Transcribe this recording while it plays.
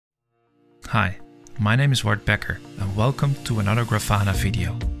Hi, my name is Wart Becker and welcome to another Grafana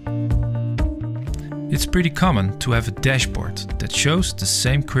video. It's pretty common to have a dashboard that shows the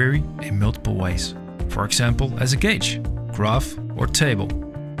same query in multiple ways, for example as a gauge, graph or table.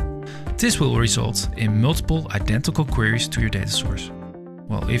 This will result in multiple identical queries to your data source.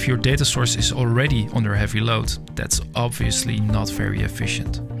 Well, if your data source is already under heavy load, that's obviously not very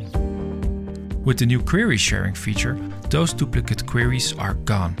efficient. With the new query sharing feature, those duplicate queries are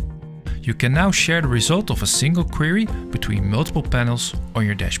gone. You can now share the result of a single query between multiple panels on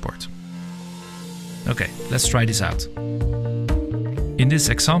your dashboard. Okay, let's try this out. In this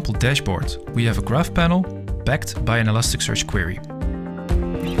example dashboard, we have a graph panel backed by an Elasticsearch query.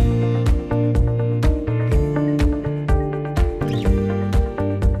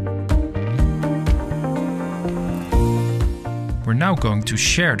 We're now going to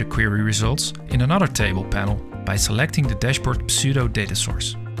share the query results in another table panel by selecting the dashboard pseudo data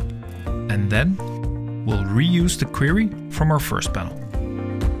source. And then we'll reuse the query from our first panel.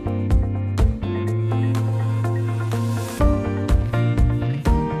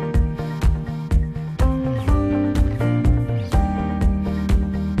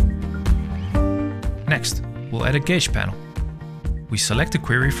 Next, we'll add a gauge panel. We select the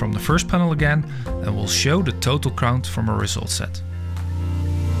query from the first panel again and we'll show the total count from our result set.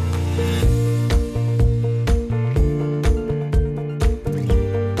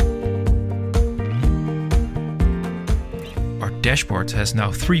 Our dashboard has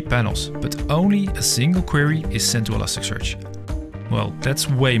now 3 panels, but only a single query is sent to Elasticsearch. Well, that's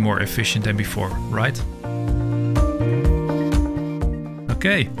way more efficient than before, right?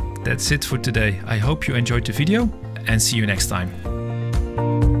 Okay, that's it for today. I hope you enjoyed the video and see you next time.